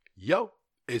Yo,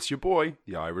 it's your boy,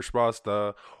 the Irish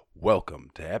Rasta.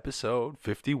 Welcome to episode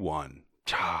 51.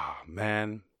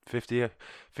 Man, 50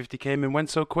 came and went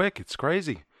so quick. It's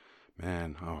crazy.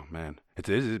 Man, oh man.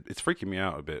 It's freaking me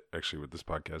out a bit, actually, with this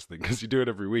podcast thing, because you do it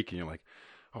every week and you're like,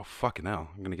 oh, fucking hell.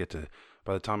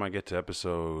 By the time I get to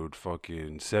episode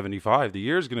fucking 75, the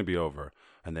year's going to be over.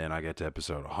 And then I get to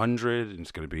episode 100, and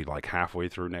it's going to be like halfway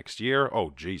through next year.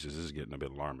 Oh, Jesus, this is getting a bit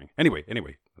alarming. Anyway,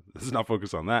 let's not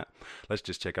focus on that. Let's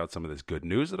just check out some of this good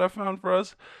news that I found for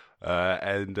us,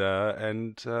 and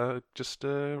just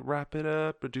wrap it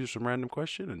up, do some random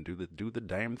question, and do the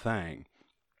damn thing.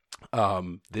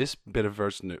 This bit of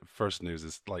first news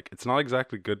is like, it's not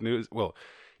exactly good news. Well,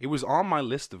 it was on my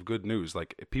list of good news.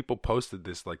 Like, people posted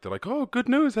this, like, they're like, oh, good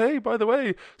news. Hey, by the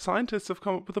way, scientists have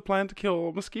come up with a plan to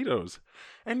kill mosquitoes.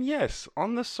 And yes,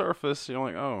 on the surface, you're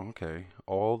like, oh, okay.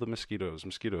 All the mosquitoes,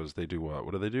 they do what?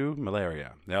 What do they do?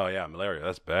 Malaria. Oh, yeah, malaria.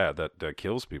 That's bad. That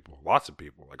kills people. Lots of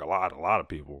people. Like, a lot of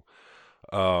people.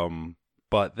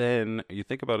 But then you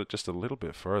think about it just a little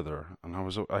bit further. And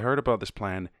I heard about this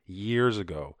plan years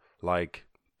ago. Like,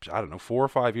 I don't know, 4 or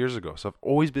 5 years ago. So I've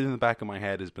always been in the back of my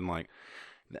head has been like,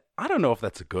 I don't know if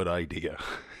that's a good idea.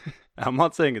 I'm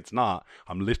not saying it's not.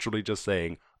 I'm literally just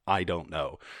saying I don't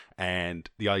know. And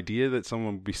the idea that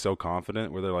someone would be so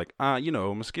confident where they're like,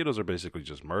 mosquitoes are basically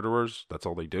just murderers. That's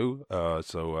all they do.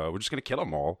 So we're just going to kill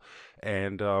them all.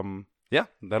 And yeah,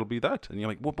 that'll be that. And you're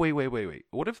like, well, wait.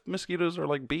 What if mosquitoes are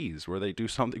like bees where they do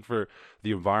something for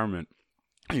the environment?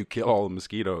 You kill all the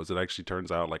mosquitoes, it actually turns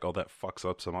out like, oh, that fucks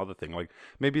up some other thing. Like,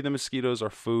 maybe the mosquitoes are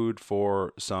food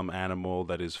for some animal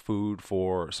that is food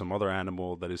for some other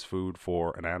animal that is food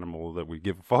for an animal that we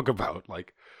give a fuck about.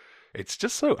 Like, it's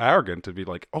just so arrogant to be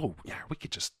like, oh yeah, we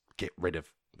could just get rid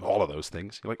of all of those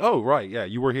things. You're like, oh right, yeah,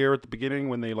 you were here at the beginning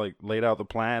when they like laid out the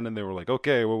plan and they were like,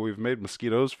 okay, well, we've made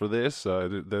mosquitoes for this.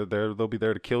 They'll be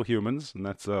there to kill humans, and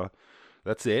that's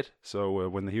it. So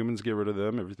when the humans get rid of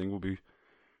them, everything will be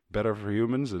better for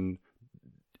humans and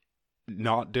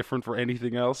not different for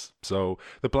anything else. So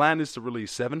the plan is to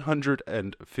release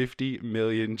 750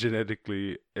 million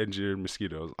genetically engineered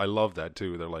mosquitoes. I love that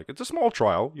too. They're like, it's a small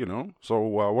trial, So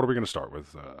what are we going to start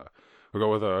with? We go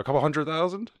with a couple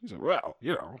 100,000. He's like, well,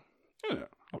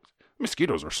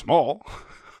 mosquitoes are small.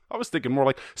 I was thinking more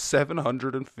like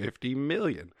 750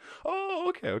 million.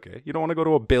 Oh, okay. You don't want to go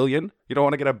to a billion? You don't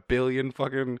want to get a billion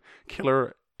fucking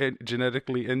killer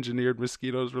genetically engineered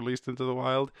mosquitoes released into the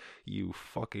wild? You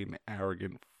fucking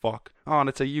arrogant fuck. Oh, and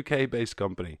it's a UK-based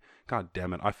company. God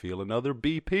damn it, I feel another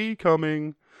BP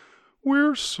coming.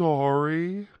 We're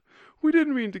sorry. We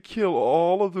didn't mean to kill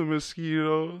all of the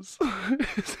mosquitoes.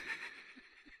 If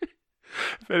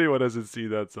anyone hasn't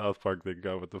seen that South Park thing,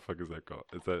 God, what the fuck is that called?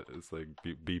 It's like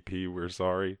BP, we're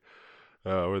sorry.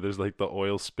 Where there's like the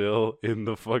oil spill in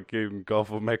the fucking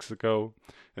Gulf of Mexico,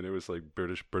 and it was like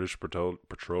British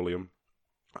Petroleum.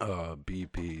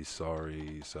 BP,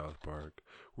 sorry, South Park,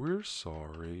 we're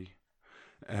sorry.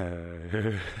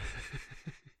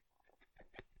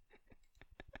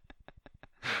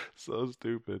 So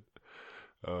stupid.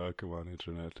 Come on,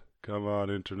 internet.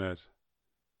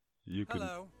 You can.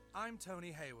 Hello, I'm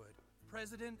Tony Hayward,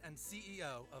 President and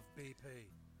CEO of BP.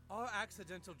 Our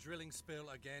accidental drilling spill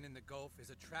again in the Gulf is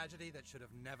a tragedy that should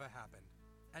have never happened.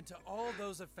 And to all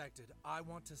those affected, I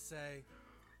want to say,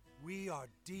 we are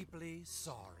deeply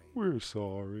sorry. We're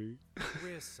sorry.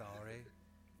 We're sorry.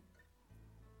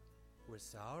 We're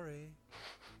sorry.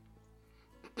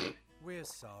 We're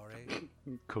sorry.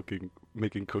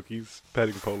 Making cookies,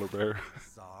 petting polar bear.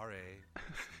 Sorry.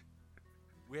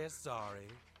 We're sorry.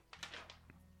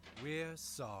 We're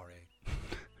sorry.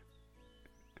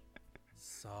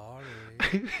 Sorry.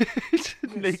 He's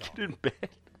naked in bed.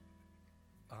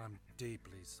 I'm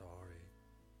deeply sorry.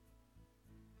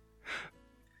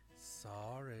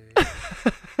 Sorry.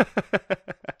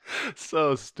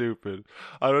 So stupid.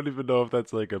 I don't even know if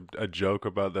that's like a joke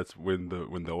about that's when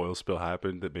the oil spill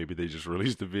happened, that maybe they just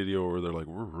released a video where they're like,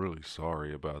 we're really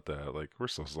sorry about that. Like, we're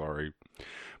so sorry.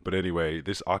 But anyway,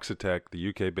 this Oxitec, the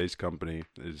UK-based company,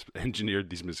 has engineered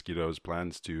these mosquitoes,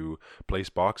 plans to place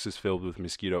boxes filled with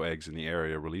mosquito eggs in the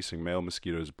area, releasing male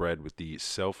mosquitoes bred with the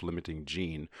self-limiting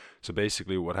gene. So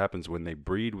basically what happens when they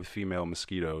breed with female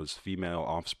mosquitoes, female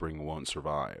offspring won't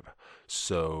survive.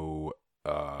 So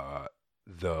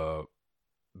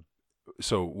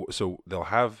so they'll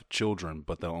have children,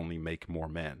 but they'll only make more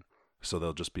men. So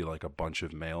they'll just be like a bunch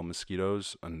of male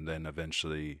mosquitoes, and then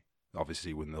eventually,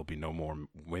 obviously, when there'll be no more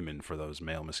women for those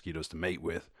male mosquitoes to mate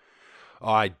with,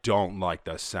 I don't like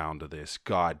the sound of this.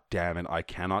 God damn it. I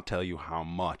cannot tell you how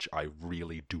much I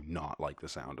really do not like the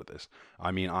sound of this.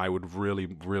 I mean, I would really,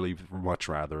 really much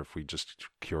rather if we just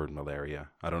cured malaria.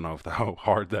 I don't know how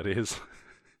hard that is.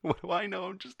 What do I know?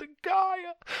 I'm just a guy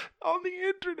on the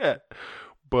internet.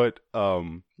 But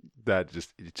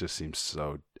it just seems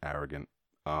so arrogant.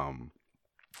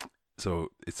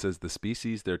 So it says the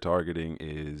species they're targeting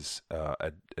is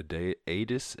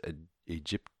Aedes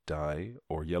aegypti,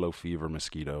 or yellow fever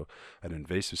mosquito, an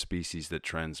invasive species that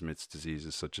transmits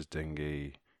diseases such as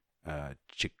dengue,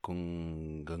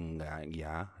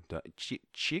 chikungunya.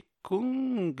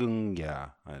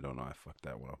 Chikungunya. I don't know. I fucked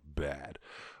that one up bad.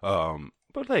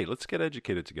 But hey, let's get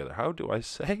educated together. How do I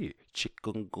say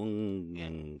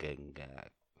chikungunya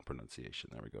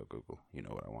pronunciation? There we go, Google. You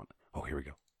know what I want. Oh, here we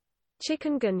go.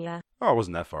 Chikungunya. Oh, I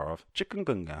wasn't that far off.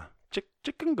 Chikungunya.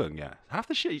 Chikungunya. Half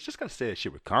the shit, you just gotta say that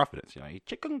shit with confidence. You know,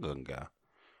 chikungunya.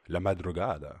 La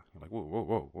madrugada. You're like, whoa, whoa,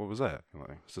 whoa, what was that? You're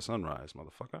like, it's the sunrise,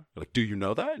 motherfucker. You're like, do you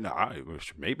know that? No,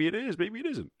 maybe it is, maybe it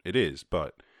isn't. It is,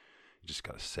 but you just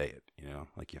gotta say it, you know,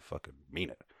 like you fucking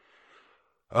mean it.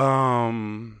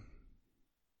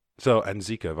 So, and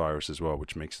Zika virus as well,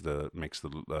 which makes the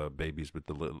babies with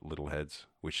the little heads,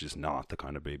 which is not the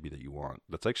kind of baby that you want.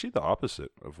 That's actually the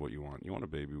opposite of what you want. You want a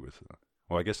baby with,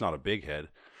 well, I guess not a big head,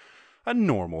 a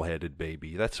normal-headed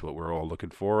baby. That's what we're all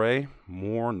looking for, eh?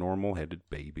 More normal-headed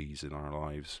babies in our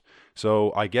lives.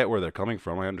 So I get where they're coming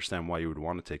from. I understand why you would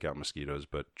want to take out mosquitoes,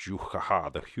 but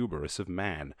the hubris of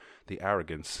man, the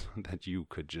arrogance that you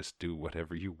could just do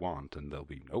whatever you want and there'll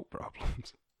be no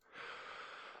problems.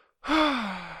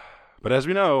 But as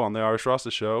we know on the Irish Rasta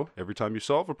show, every time you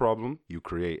solve a problem, you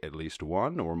create at least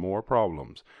one or more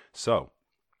problems. So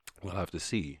we'll have to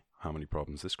see how many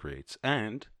problems this creates,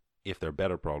 and if they're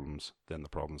better problems than the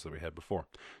problems that we had before.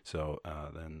 So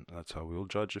then that's how we'll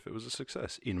judge if it was a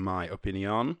success, in my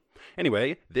opinion.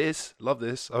 Anyway, love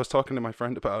this. I was talking to my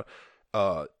friend about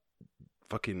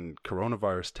fucking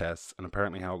coronavirus tests, and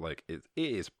apparently how like it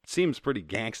seems pretty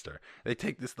gangster. They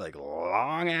take this like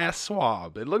long ass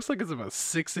swab. It looks like it's about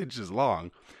 6 inches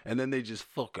long, and then they just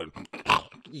fucking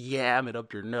yam it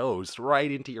up your nose right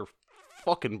into your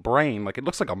fucking brain. Like it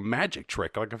looks like a magic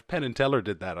trick. Like if Penn and Teller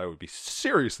did that, I would be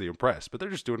seriously impressed. But they're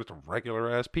just doing it to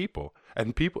regular ass people,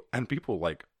 and people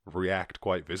like react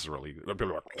quite viscerally.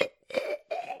 People are like,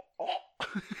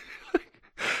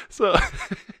 so,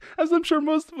 as I'm sure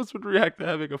most of us would react to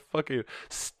having a fucking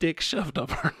stick shoved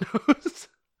up our nose.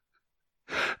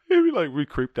 Maybe like we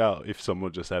creeped out if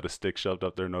someone just had a stick shoved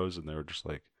up their nose and they were just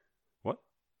like, what?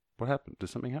 What happened? Did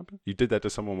something happen? You did that to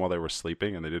someone while they were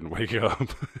sleeping and they didn't wake up.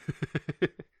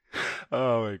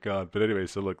 Oh my God. But anyway,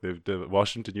 so look,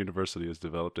 Washington University has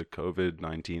developed a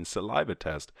COVID-19 saliva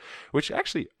test, which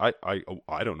actually, I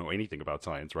don't know anything about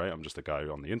science, right? I'm just a guy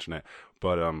on the internet.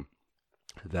 But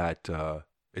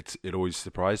it always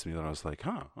surprised me that I was like,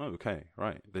 okay,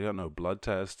 right. They got no blood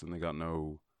tests and they got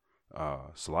no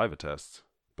saliva tests,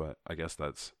 but I guess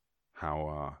that's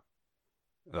how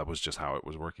that was just how it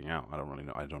was working out. I don't really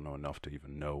know. I don't know enough to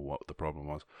even know what the problem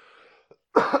was.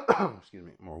 Excuse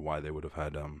me, or why they would have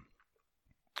had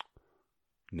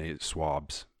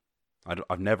swabs.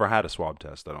 I've never had a swab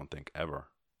test. I don't think ever.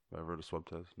 Have I ever had a swab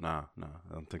test? No,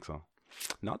 I don't think so.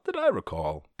 Not that I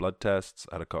recall. Blood tests.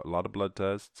 I had a lot of blood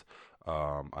tests.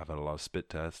 I've had a lot of spit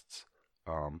tests.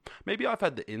 Maybe I've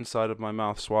had the inside of my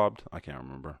mouth swabbed. I can't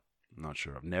remember. I'm not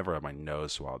sure. I've never had my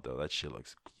nose swabbed though. That shit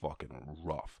looks fucking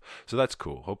rough. So that's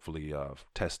cool. Hopefully,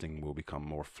 testing will become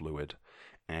more fluid.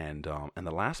 And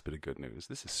the last bit of good news.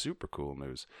 This is super cool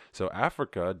news. So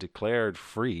Africa declared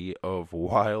free of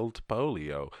wild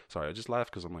polio. Sorry, I just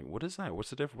laughed because I'm like, what is that? What's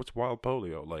the difference? What's wild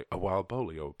polio? Like a wild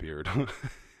polio appeared.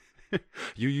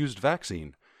 You used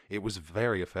vaccine. It was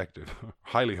very effective,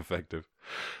 highly effective.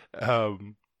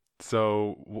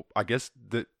 So I guess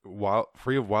that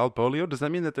free of wild polio, does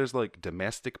that mean that there's like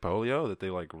domestic polio that they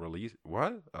like release?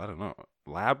 What? I don't know.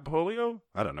 Lab polio?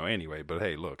 I don't know. Anyway, but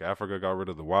hey, look, Africa got rid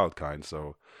of the wild kind,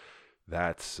 so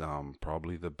that's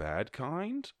probably the bad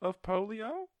kind of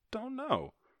polio. Don't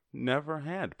know. Never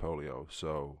had polio,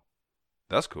 so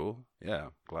that's cool. Yeah,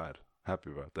 glad,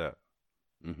 happy about that.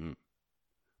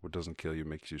 What doesn't kill you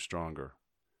makes you stronger.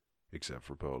 Except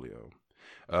for polio.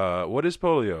 What is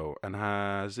polio, and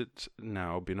has it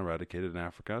now been eradicated in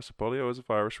Africa? So polio is a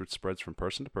virus which spreads from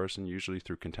person to person, usually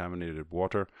through contaminated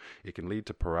water. It can lead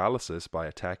to paralysis by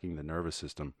attacking the nervous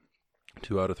system.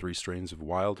 2 out of 3 strains of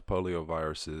wild polio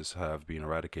viruses have been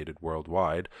eradicated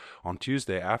worldwide. On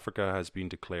Tuesday, Africa has been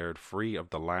declared free of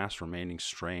the last remaining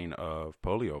strain of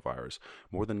polio virus.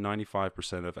 More than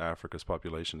 95% of Africa's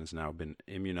population has now been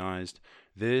immunized.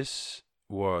 This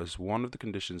was one of the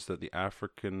conditions that the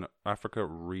Africa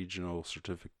Regional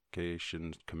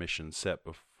Certification Commission set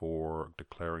before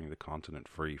declaring the continent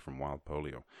free from wild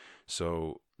polio.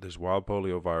 So there's wild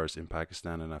polio virus in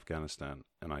Pakistan and Afghanistan,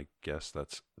 and I guess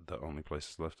that's the only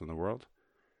places left in the world.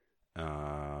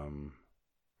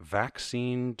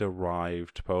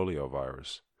 Vaccine-derived polio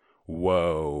virus.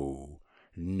 Whoa,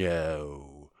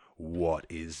 no, what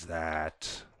is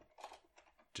that?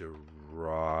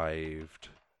 Derived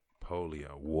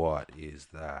polio. What is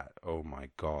that? Oh my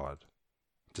God.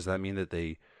 Does that mean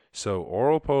that so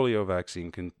oral polio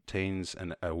vaccine contains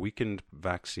a weakened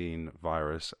vaccine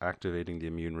virus activating the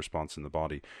immune response in the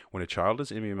body. When a child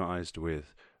is immunized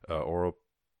with oral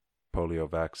polio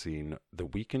vaccine, the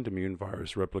weakened immune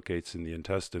virus replicates in the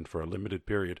intestine for a limited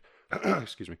period,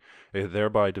 excuse me,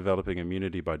 thereby developing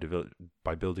immunity by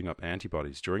building up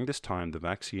antibodies. During this time, the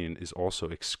vaccine is also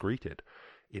excreted.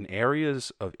 In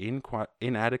areas of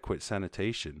inadequate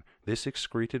sanitation, this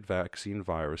excreted vaccine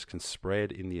virus can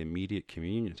spread in the immediate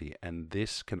community, and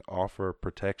this can offer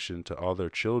protection to other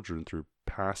children through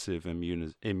passive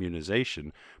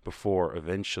immunization before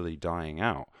eventually dying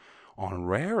out. On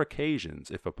rare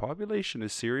occasions, if a population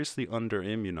is seriously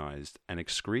under-immunized, an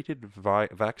excreted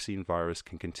vaccine virus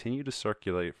can continue to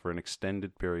circulate for an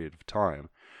extended period of time.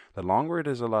 The longer it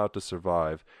is allowed to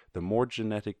survive, the more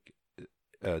genetic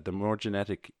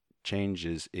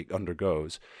changes it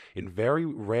undergoes. In very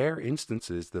rare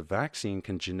instances, the vaccine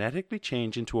can genetically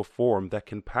change into a form that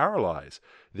can paralyze.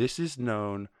 This is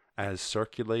known as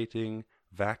circulating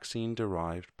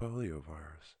vaccine-derived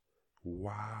poliovirus.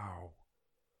 Wow.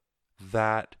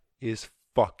 That is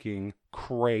fucking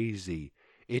crazy.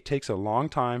 It takes a long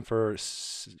time for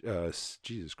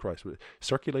Jesus Christ,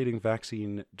 circulating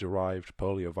vaccine-derived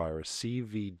poliovirus,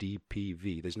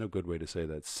 CVDPV. There's no good way to say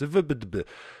that.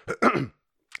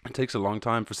 It takes a long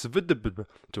time for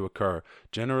to occur.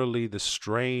 Generally, the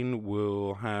strain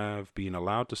will have been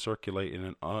allowed to circulate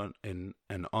in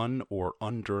an un or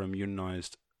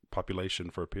under-immunized population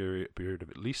for a period of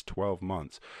at least 12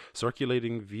 months.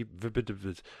 Circulating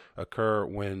VBD occur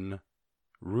when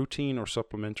routine or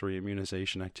supplementary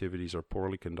immunization activities are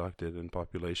poorly conducted and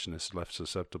population is left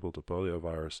susceptible to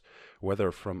poliovirus,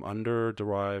 whether from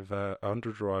underderived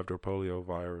or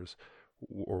poliovirus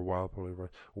or wild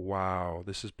poliovirus. Wow,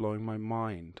 this is blowing my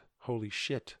mind. Holy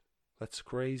shit, that's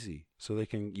crazy. So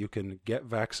you can get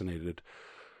vaccinated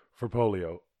for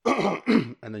polio,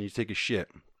 and then you take a shit,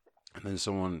 and then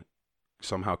someone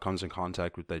somehow comes in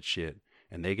contact with that shit,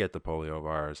 and they get the polio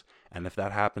virus, and if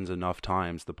that happens enough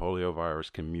times, the polio virus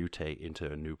can mutate into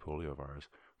a new polio virus.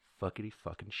 Fuckity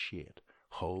fucking shit.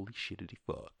 Holy shittity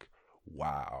fuck.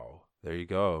 Wow. There you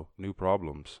go. New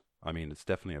problems. I mean, it's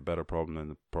definitely a better problem than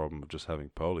the problem of just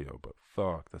having polio, but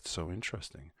fuck, that's so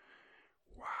interesting.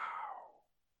 Wow.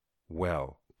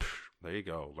 Well, there you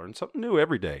go. Learn something new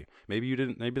every day. Maybe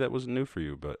that wasn't new for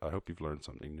you, but I hope you've learned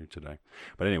something new today.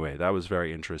 But anyway, that was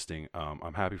very interesting.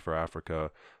 I'm happy for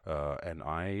Africa, and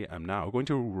I am now going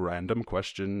to random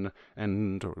question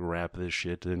and wrap this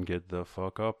shit and get the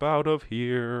fuck up out of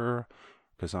here.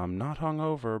 Because I'm not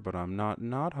hungover, but I'm not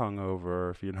hungover,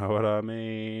 if you know what I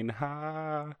mean.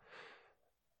 Ha!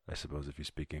 I suppose if you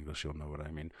speak English, you'll know what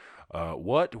I mean.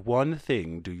 What one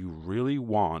thing do you really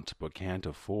want but can't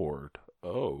afford?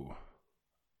 Oh,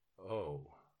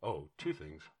 two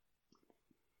things.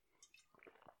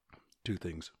 Two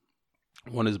things.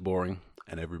 One is boring,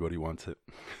 and everybody wants it,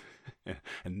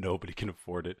 and nobody can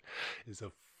afford it. Is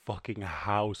a fucking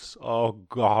house. Oh,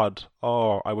 God.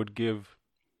 Oh, I'd give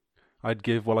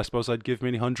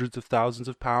many hundreds of thousands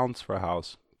of pounds for a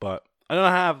house, but I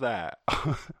don't have that.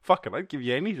 Fuck it, I'd give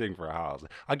you anything for a house.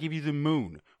 I'll give you the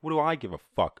moon. What do I give a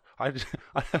fuck? I'll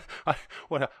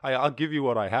give you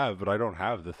what I have, but I don't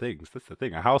have the things. That's the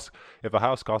thing. If a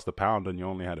house cost £1 and you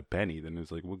only had a penny, then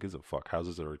it's like, what gives a fuck?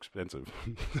 Houses are expensive.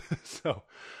 So,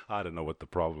 I don't know what the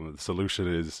problem. The solution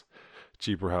is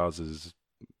cheaper houses,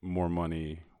 more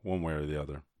money, one way or the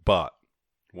other. But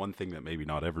one thing that maybe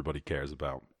not everybody cares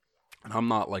about, and I'm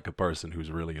not like a person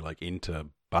who's really like into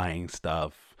buying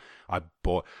stuff. I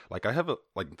have the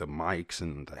mics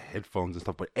and the headphones and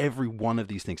stuff, but every one of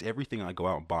these things, everything I go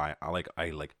out and buy, I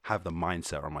have the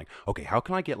mindset where I'm like, okay, how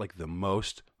can I get like the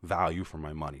most value for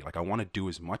my money? Like I want to do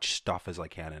as much stuff as I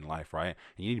can in life, right?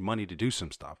 And you need money to do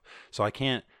some stuff. So I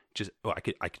can't I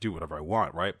could do whatever I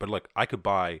want, right? But like I could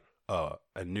buy a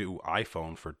new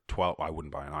iPhone for I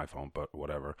wouldn't buy an iPhone, but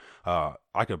whatever.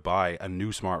 I could buy a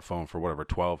new smartphone for whatever,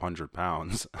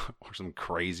 £1,200 or some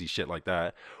crazy shit like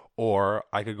that. Or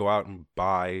I could go out and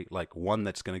buy like one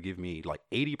that's going to give me like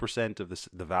 80% of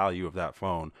the value of that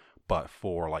phone, but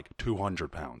for like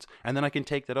 200 pounds. And then I can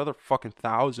take that other fucking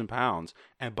 1,000 pounds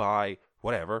and buy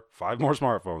whatever, 5 more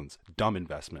smartphones. Dumb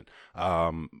investment.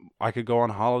 I could go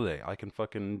on holiday. I can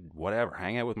fucking whatever,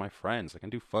 hang out with my friends. I can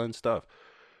do fun stuff.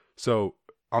 So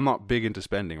I'm not big into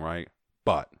spending, right?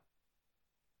 But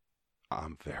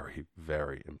I'm very,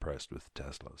 very impressed with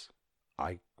Teslas.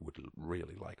 I would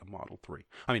really like a Model 3.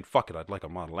 I mean, fuck it, I'd like a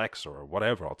Model X or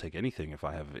whatever. I'll take anything if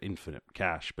I have infinite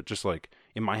cash. But just like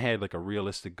in my head, like a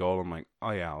realistic goal, I'm like,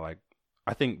 oh yeah, like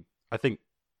I think,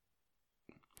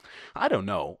 I don't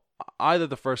know. Either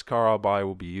the first car I'll buy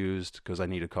will be used because I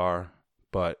need a car.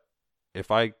 But if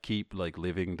I keep like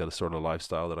living the sort of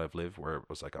lifestyle that I've lived, where it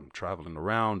was like I'm traveling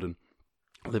around and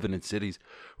living in cities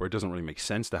where it doesn't really make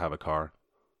sense to have a car,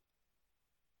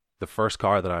 the first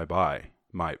car that I buy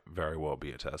might very well be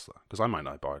a Tesla, because I might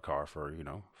not buy a car for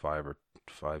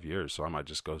 5 years, so I might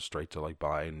just go straight to like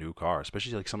buy a new car,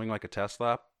 especially like something like a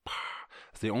Tesla.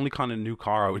 It's the only kind of new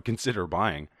car I would consider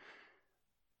buying.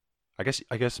 I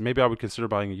guess maybe I would consider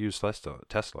buying a used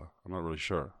Tesla. I'm not really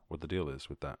sure what the deal is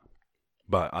with that,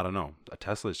 but I don't know. A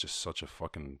Tesla is just such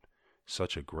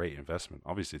a great investment.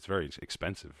 Obviously, it's very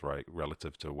expensive, right,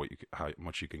 relative to how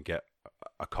much you can get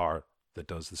a car that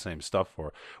does the same stuff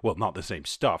for, well, not the same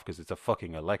stuff because it's a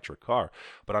fucking electric car,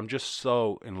 but I'm just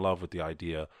so in love with the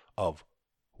idea of,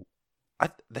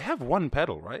 they have one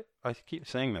pedal, right? I keep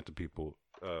saying that to people.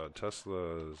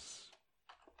 Tesla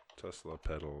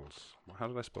pedals. How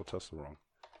did I spell Tesla wrong?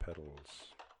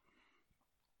 Pedals.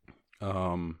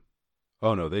 Oh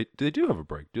no, they do have a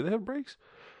brake. Do they have brakes?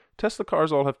 Tesla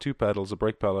cars all have 2 pedals, a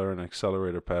brake pedal and an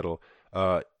accelerator pedal.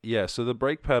 Yeah, so the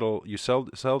brake pedal, you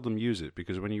seldom use it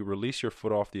because when you release your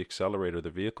foot off the accelerator, the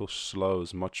vehicle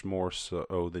slows much more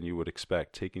so than you would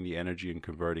expect, taking the energy and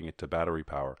converting it to battery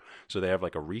power. So they have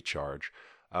like a recharge.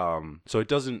 So it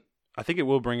doesn't, I think it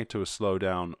will bring it to a slow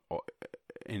down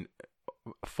in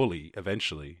fully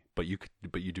eventually, but you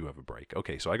do have a brake.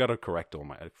 Okay, so I got to correct all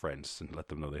my friends and let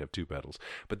them know they have 2 pedals.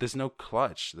 But there's no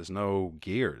clutch, there's no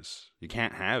gears. You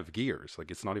can't have gears. Like,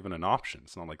 it's not even an option.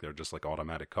 It's not like they're just like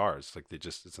automatic cars. Like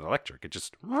it's an electric. It's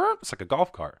like a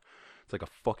golf cart. It's like a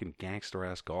fucking gangster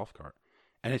ass golf cart.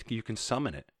 And you can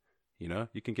summon it. You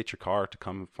can get your car to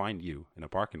come find you in a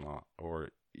parking lot, or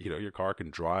your car can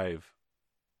drive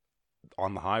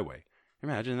on the highway.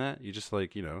 Imagine that. You just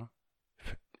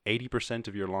 80%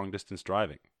 of your long distance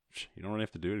driving. You don't really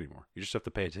have to do it anymore. You just have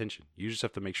to pay attention. You just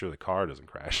have to make sure the car doesn't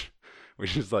crash.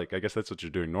 Which is like, I guess that's what you're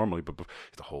doing normally, but you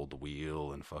have to hold the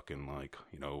wheel and fucking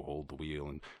hold the wheel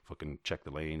and fucking check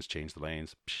the lanes, change the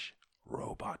lanes.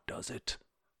 Robot does it.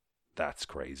 That's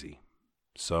crazy.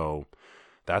 So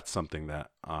that's something that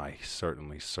I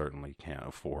certainly can't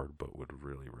afford, but would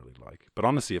really, really like. But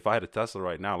honestly, if I had a Tesla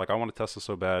right now, like I want a Tesla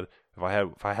so bad, if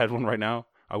I had one right now,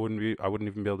 I wouldn't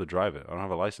even be able to drive it. I don't have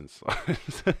a license.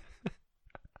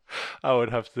 I would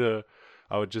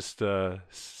just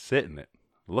sit in it,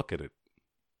 look at it.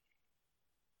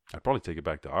 I'd probably take it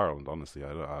back to Ireland, honestly.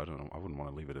 I don't know. I wouldn't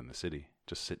want to leave it in the city,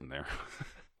 just sitting there.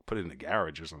 Put it in the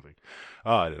garage or something.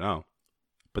 Oh, I don't know.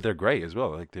 But they're great as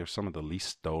well. Like, they're some of the least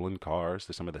stolen cars.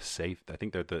 They're some of the safe. I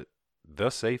think they're the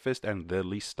safest and the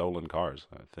least stolen cars,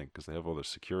 I think, because they have all the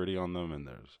security on them, and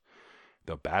there's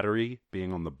the battery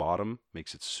being on the bottom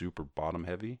makes it super bottom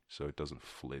heavy, so it doesn't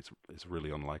it's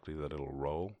really unlikely that it'll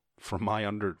roll. From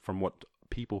what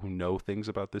people who know things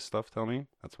about this stuff tell me,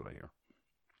 that's what I hear.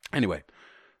 Anyway,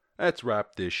 let's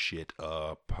wrap this shit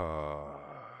up.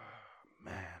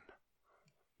 Man.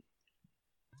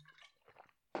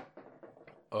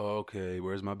 Okay,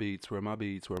 where's my beats? Where are my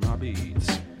beats?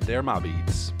 They're my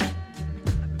beats.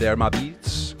 They're my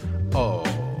beats. Oh,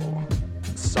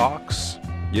 socks.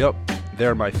 Yep.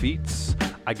 They're my feets.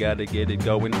 I gotta get it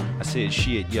going. I said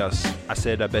shit, yes. I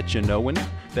said I bet you knowin'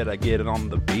 that I get it on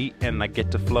the beat and I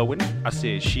get to flowin'. I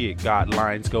said shit, got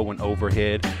lines going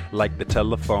overhead like the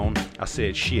telephone. I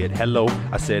said shit, hello.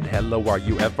 I said hello, are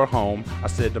you ever home? I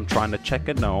said I'm trying to check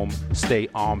a gnome. Stay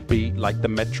on beat like the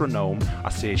metronome. I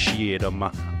said shit, I'ma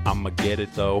get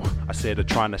it though. I said I'm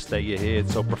trying to stay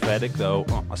ahead, so prophetic though.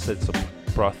 I said so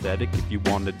prosthetic. If you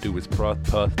wanna do it's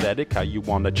pathetic. How you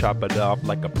wanna chop it off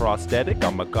like a prosthetic?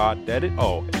 I'm a god at it.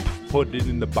 Oh, put it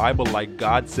in the Bible like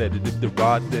God said it. If the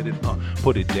rod did it,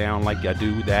 put it down like I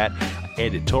do that.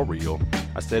 Editorial.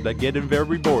 I said I getting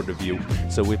very bored of you.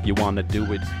 So if you wanna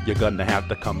do it, you're gonna have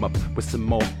to come up with some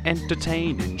more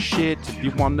entertaining shit. If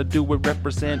you wanna do it,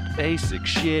 represent basic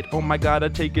shit. Oh my god, I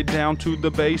take it down to the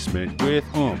basement with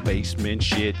basement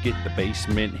shit. Get the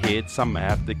basement hits. I'ma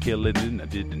have to kill it, and I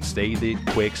didn't say it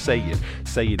quick. Saying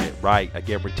it right. I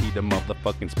guarantee the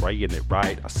motherfucking spraying it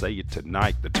right. I say it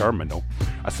tonight. The terminal.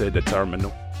 I said the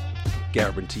terminal.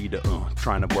 Guaranteed to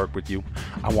trying to work with you.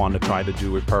 I want to try to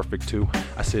do it perfect too.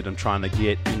 I said I'm trying to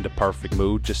get in the perfect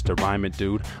mood just to rhyme it,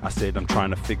 dude. I said I'm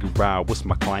trying to figure out what's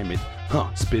my climate.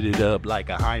 Spit it up like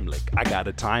a Heimlich. I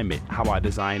gotta time it, how I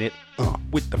design it.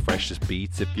 With the freshest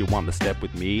beats. If you want to step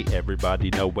with me, everybody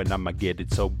know when I'ma get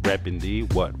it. So reppin'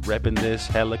 reppin' this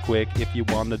hella quick. If you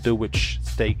wanna do it,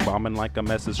 steak bombing like a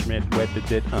Messerschmitt.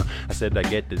 Weathered it, I said I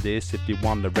get to this. If you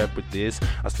wanna rep with this,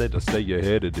 I said I'll stay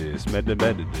ahead of this. Meta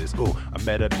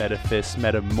this.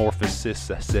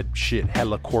 Metamorphosis. I said shit,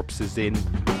 hella corpses in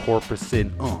the corpus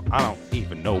in. I don't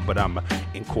even know, but I'ma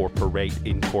incorporate.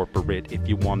 If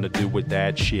you wanna do with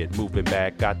that shit, moving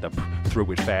back, got the threw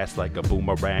it fast like a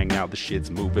boomerang. Now the shit's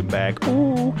moving back.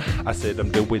 Ooh, I said I'm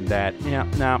doing that. Yeah,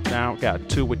 now got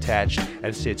two attached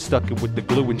and shit stuck it with the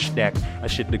glue and stack. I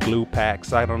shit the glue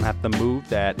packs. I don't have to move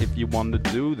that. If you want to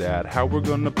do that, how we're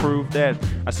gonna prove that?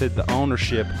 I said the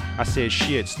ownership. I said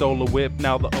shit, stole a whip.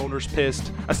 Now the owner's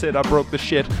pissed. I said I broke the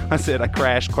shit. I said I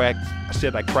crashed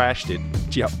it.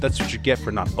 Yep, that's what you get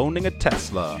for not owning a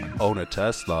Tesla. Own a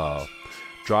Tesla.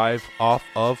 Drive off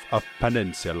of a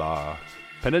peninsula.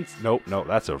 No,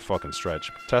 that's a fucking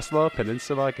stretch. Tesla,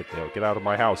 peninsula, get out of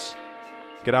my house.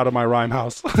 Get out of my rhyme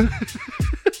house.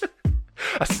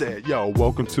 I said, yo,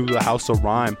 welcome to the house of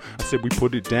rhyme. I said, we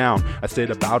put it down. I said,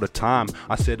 about a time.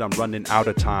 I said, I'm running out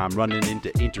of time, running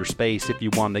into interspace. If you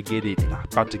want to get it,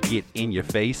 about to get in your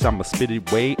face, I'ma spit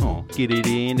it way on. Get it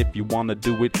in if you want to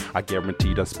do it. I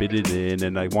guaranteed I spit it in,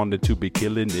 and I wanted to be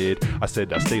killing it. I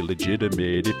said, I stay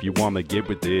legitimate if you want to get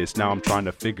with this. Now I'm trying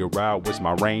to figure out what's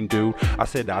my reign, dude. I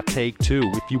said, I'll take two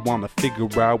if you want to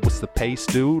figure out what's the pace,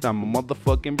 dude. I'm a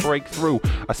motherfucking breakthrough.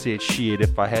 I said, shit,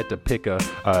 if I had to pick a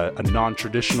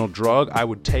non-traditional drug, I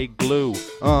would take glue,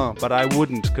 but I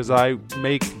wouldn't, because I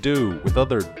make do with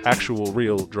other actual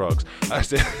real drugs. I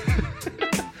said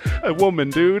a woman,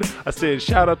 dude. I said,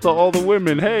 shout out to all the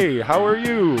women. Hey, how are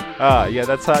you? Yeah,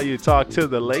 that's how you talk to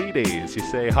the ladies. You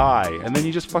say hi, and then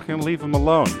you just fucking leave them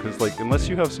alone, because like, unless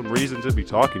you have some reason to be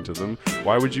talking to them,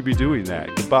 why would you be doing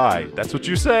that? Goodbye. That's what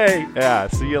you say. Yeah,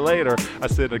 see you later. I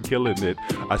said, I'm killing it.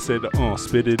 I said,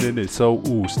 spit it in it. So,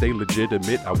 stay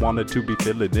legitimate. I wanted to be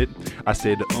feeling it. I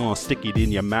said, stick it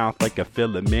in your mouth like a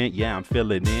filament. Yeah, I'm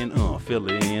filling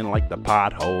in like the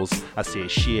potholes. I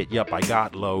said, shit, yup, I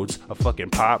got loads of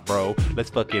fucking pot, bro. Let's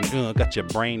fucking, got your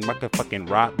brain, I can fucking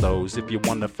rot those. If you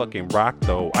wanna fucking rock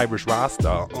though, Irish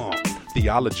Rasta,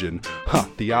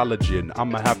 theologian,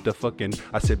 I'ma have to fucking,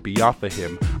 I said be off of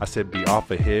him, I said be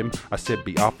off of him, I said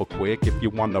be off of quick. If you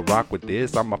wanna rock with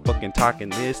this, I'ma fucking talking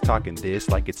this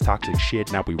like it's toxic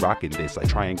shit. Now we rocking this. I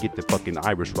try and get the fucking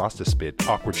Irish Rasta spit,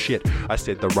 awkward shit. I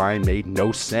said the rhyme made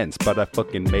no sense, but I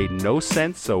fucking made no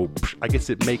sense, so I guess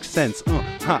it makes sense.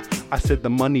 I said the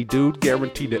money, dude,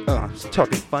 guaranteed it.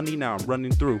 Talking funny, now I'm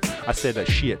running through. I said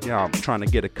shit, yeah, I'm trying to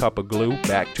get a cup of glue.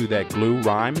 Back to that glue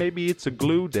rhyme. Maybe it's a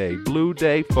glue day, blue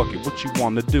day. Fuck it, what you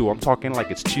wanna do? I'm talking like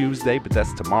it's Tuesday, but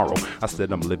that's tomorrow. I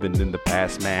said I'm living in the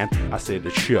past, man. I said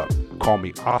shit, call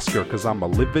me Oscar, cause I'm a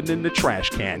living in the trash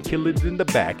can, kill it in the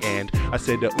back end. I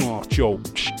said yo,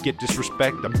 get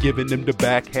disrespect. I'm giving him the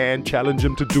backhand, challenge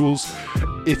him to duels.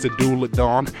 It's a duel at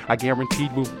dawn. I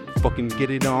guaranteed we'll fucking get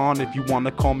it on. If you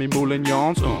wanna call me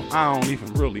Moulignons, I don't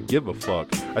even really give a fuck.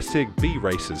 I said be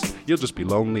racist, you'll just be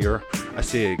lonelier. I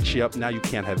said shit, now you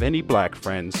can't have any black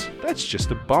friends. That's just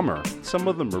a bummer. Some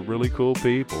of them are really cool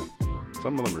people,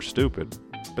 some of them are stupid,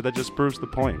 but that just proves the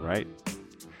point, right?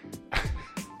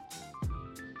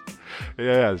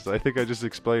 Yes, I think I just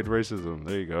explained racism.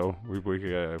 There you go. We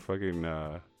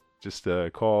fucking just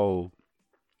call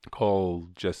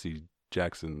Jesse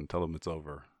Jackson, tell him it's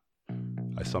over.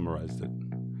 I summarized it.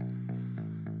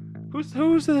 Who's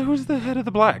the head of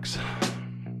the blacks?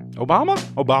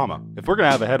 Obama. If we're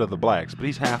gonna have a head of the blacks, but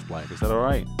he's half black, is that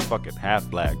alright? Fuck it, half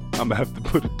black. I'm gonna have to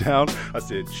put it down. I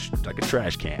said, like a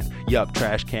trash can. Yup,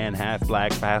 trash can, half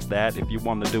black, past that. If you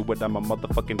wanna do it, I'ma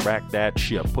motherfucking rack that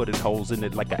shit. Putting holes in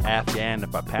it like an Afghan.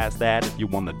 If I pass that, if you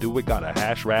wanna do it, got a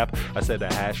hash wrap. I said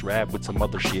a hash wrap with some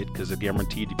other shit, cause I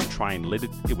guaranteed if you try and lit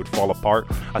it, it would fall apart.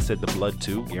 I said the blood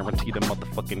too, guaranteed a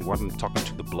motherfucking wasn't talking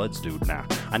to the bloods, dude. Now,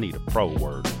 I need a pro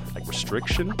word. Like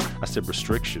restriction? I said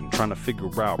restriction, trying to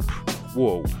figure out.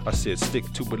 Whoa, I said stick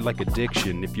to it like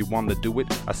addiction. If you want to do it,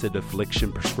 I said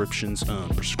affliction, prescriptions,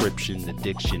 prescription,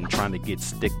 addiction. Trying to get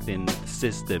sticked in the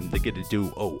system. They get to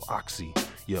do, oxy.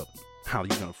 Yup, how you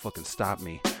gonna fucking stop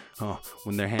me?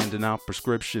 when they're handing out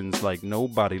prescriptions like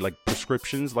nobody, like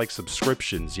prescriptions, like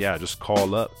subscriptions. Yeah, just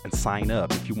call up and sign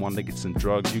up. If you want to get some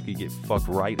drugs, you can get fucked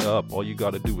right up. All you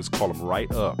got to do is call them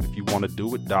right up. If you want to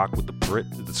do it, doc, with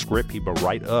the script, he be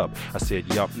right up. I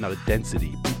said, yup, now the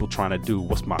density. People trying to do,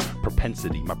 what's my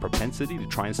propensity? My propensity to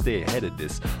try and stay ahead of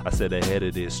this. I said ahead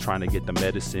of this, trying to get the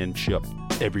medicine, chip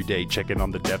every day, checking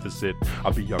on the deficit.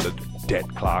 I'll be on the debt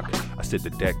clock. I said the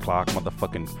debt clock,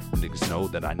 motherfucking niggas know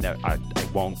that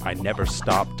I never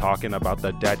stop talking about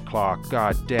the debt clock.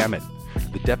 God damn it.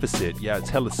 The deficit, yeah, it's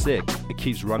hella sick. It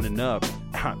keeps running up.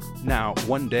 Now,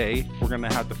 one day, we're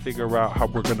gonna have to figure out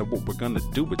what we're gonna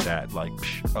do with that. Like,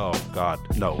 oh God,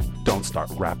 no, don't start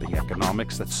rapping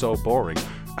economics. That's so boring.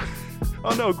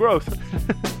 Oh no, growth.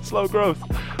 Slow growth.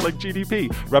 Like GDP.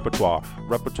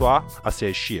 Repertoire. I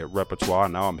said shit, repertoire.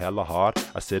 Now I'm hella hard.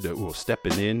 I said,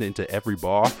 stepping into every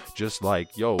bar. Just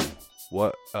like, yo,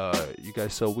 what, you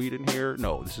guys sell weed in here?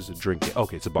 No, this is a drink.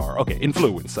 Okay, it's a bar. Okay,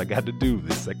 influence. I got to do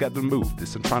this. I got to move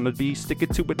this. I'm trying to stick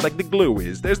it to it like the glue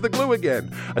is. There's the glue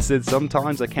again. I said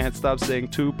sometimes I can't stop saying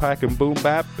Tupac and boom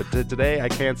bap, but today I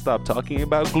can't stop talking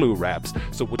about glue raps.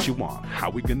 So what you want? How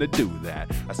we gonna do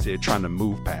that? I said trying to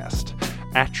move past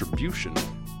attribution.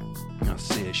 I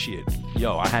said shit.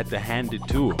 Yo, I had to hand it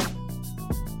to him.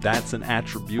 That's an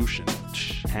attribution.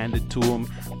 Hand it to him.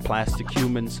 Plastic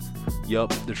humans.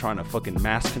 Yup, they're trying to fucking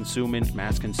mass consuming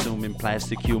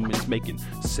plastic humans, making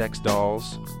sex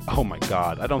dolls. Oh my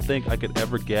God, I don't think I could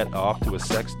ever get off to a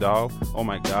sex doll. Oh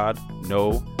my God,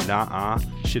 no, nah,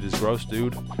 shit is gross,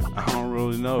 dude. I don't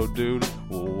really know, dude.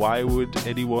 Why would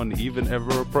anyone even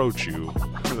ever approach you?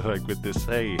 Like with this,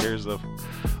 hey,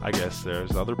 I guess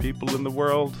there's other people in the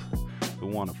world who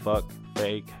want to fuck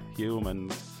fake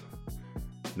humans.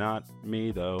 Not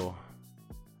me though.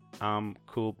 I'm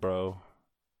cool, bro.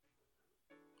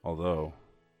 Although,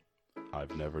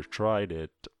 I've never tried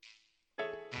it.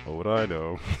 What would I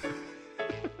know?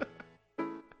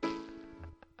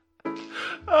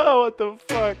 Oh, what the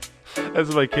fuck?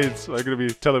 That's my kids. I'm gonna be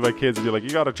telling my kids and be like,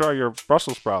 you gotta try your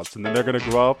Brussels sprouts. And then they're gonna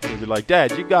grow up and be like,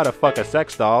 Dad, you gotta fuck a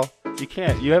sex doll. You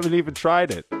can't. You haven't even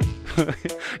tried it.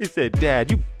 He said,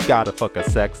 Dad, you gotta fuck a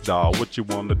sex doll. What you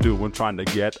wanna do when trying to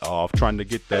get off? Trying to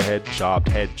get the head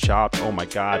chopped. Oh my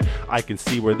God, I can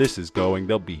see where this is going.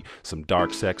 There'll be some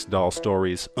dark sex doll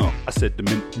stories. I said the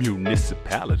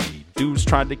municipality. Dudes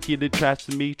trying to get it past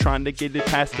me.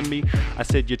 I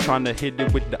said you're trying to hit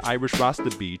it with the Irish Rasta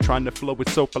beat. Trying to flow with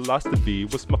so philosophy.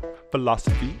 What's my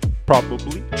philosophy?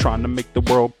 Probably trying to make the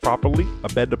world properly a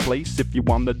better place. If you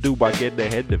wanna do, I get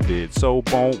ahead of it. So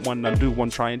won't wanna do, I'm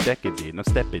trying decadent. I'm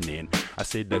stepping in. I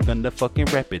said they're gonna fucking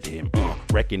rep it him.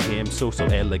 Wrecking him so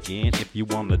elegant. If you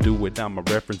wanna do it, I'ma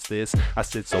reference this. I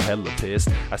said so hella pissed.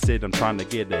 I said I'm trying to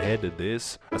get ahead of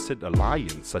this. I said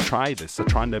alliance. I try this. I'm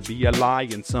trying to be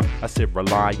alliance. I said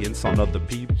reliance on other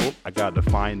people. I gotta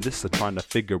find this. I'm trying to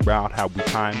figure out how we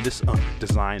time this.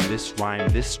 Design this, rhyme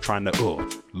this. Trying to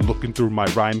looking through my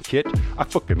rhyme kit. I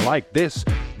fucking like this.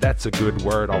 That's a good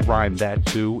word. I'll rhyme that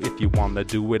too. If you wanna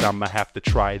do it, I'ma have to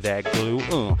try that glue.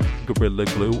 Gorilla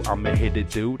glue. I'ma hit it,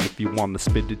 dude. If you wanna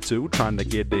spit it too. Trying to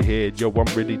get ahead. Yo, I'm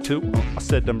ready to. I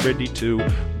said I'm ready to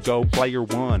go player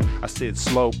one. I said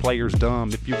slow players dumb.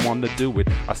 If you wanna do it,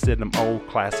 I said I'm old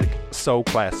classic. So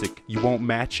classic. You won't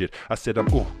match it. I said I'm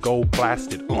gold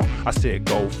blasted. I said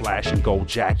gold flash and gold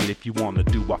jacket. If you wanna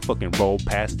do, I fucking roll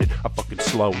past it. I fucking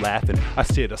slow laughing. I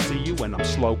said I see you and I'm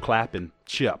slow clapping.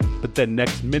 Chip. But then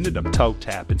next minute I'm toe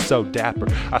tapping, so dapper.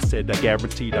 I said I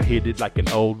guaranteed I hit it like an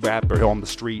old rapper on the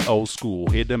street, old school.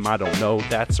 Hit him, I don't know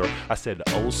that, sir. I said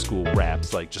the old school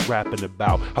raps, like just rapping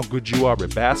about how good you are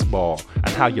at basketball and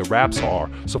how your raps are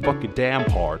so fucking damn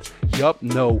hard. Yup,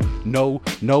 no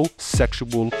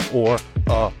sexual or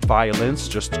violence.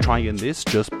 Just trying this,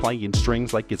 just playing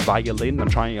strings like it's violin. I'm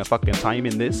trying a fucking time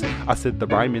in this. I said the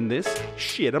rhyme in this.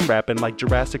 Shit, I'm rapping like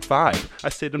Jurassic 5. I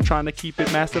said I'm trying to keep it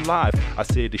massive live. I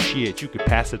said the shit, you could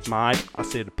pass it mine. I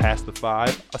said pass the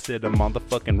 5. I said a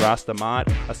motherfucking Rasta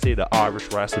mod. I said the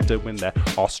Irish Rasta doing that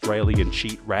Australian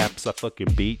cheat raps. I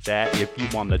fucking beat that. If you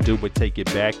wanna do it, take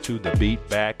it back to the beat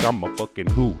back. I'm a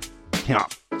fucking who. Yeah,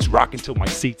 it's rocking till my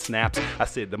seat snaps. I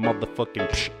said the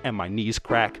motherfucking and my knees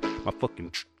crack. My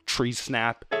fucking trees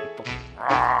snap.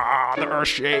 The earth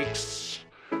shakes.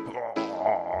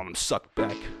 I'm sucked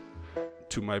back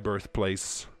to my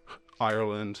birthplace,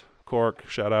 Ireland, Cork.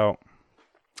 Shout out.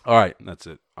 All right, that's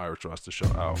it. Irish Rasta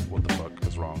shout out. What the fuck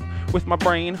is wrong with my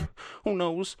brain? Who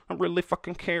knows? I really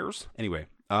fucking cares. Anyway,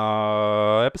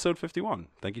 Episode 51.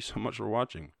 Thank you so much for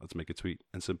watching. Let's make it sweet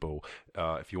and simple.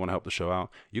 If you want to help the show out,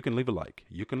 you can leave a like,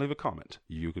 you can leave a comment,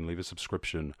 you can leave a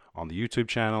subscription on the YouTube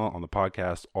channel, on the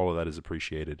podcast. All of that is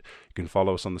appreciated. You can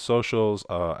follow us on the socials,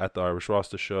 at the Irish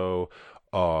Rasta Show,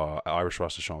 Irish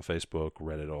Rasta Show on Facebook,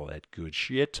 Reddit, all that good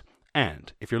shit.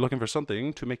 And if you're looking for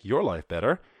something to make your life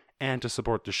better and to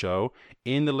support the show,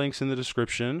 in the links in the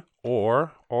description,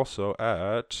 or also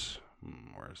at,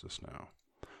 where is this now?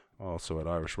 Also at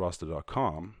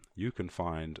irishrasta.com, you can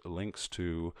find links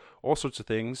to all sorts of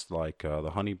things like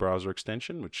the Honey browser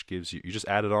extension, which gives you just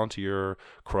add it onto your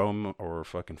Chrome or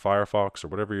fucking Firefox or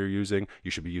whatever you're using.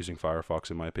 You should be using Firefox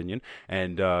in my opinion.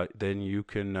 And then you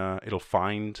can, it'll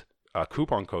find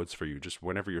coupon codes for you just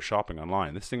whenever you're shopping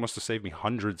online. This thing must have saved me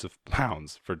hundreds of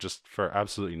pounds for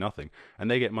absolutely nothing. And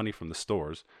they get money from the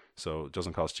stores, so it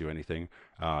doesn't cost you anything.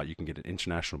 You can get an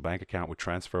international bank account with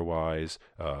TransferWise,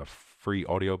 free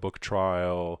audiobook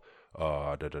trial,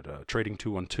 trading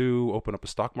 212, open up a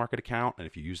stock market account, and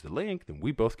if you use the link, then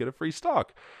we both get a free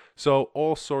stock. So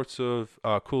all sorts of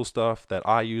cool stuff that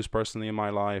I use personally in my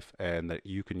life and that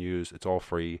you can use. It's all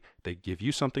free. They give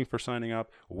you something for signing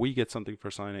up. We get something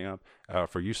for signing up,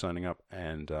 for you signing up,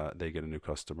 and they get a new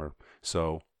customer.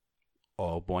 So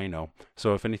all bueno.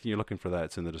 So if anything you're looking for that,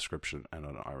 it's in the description and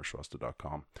on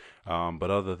irishrasta.com.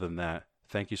 But other than that,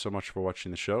 thank you so much for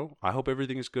watching the show. I hope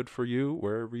everything is good for you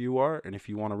wherever you are. And if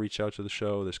you want to reach out to the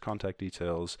show, there's contact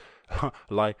details,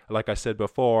 like I said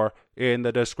before, in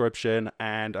the description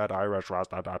and at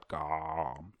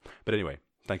irishrasta.com. But anyway,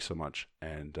 thanks so much.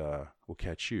 And we'll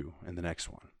catch you in the next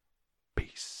one.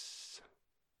 Peace.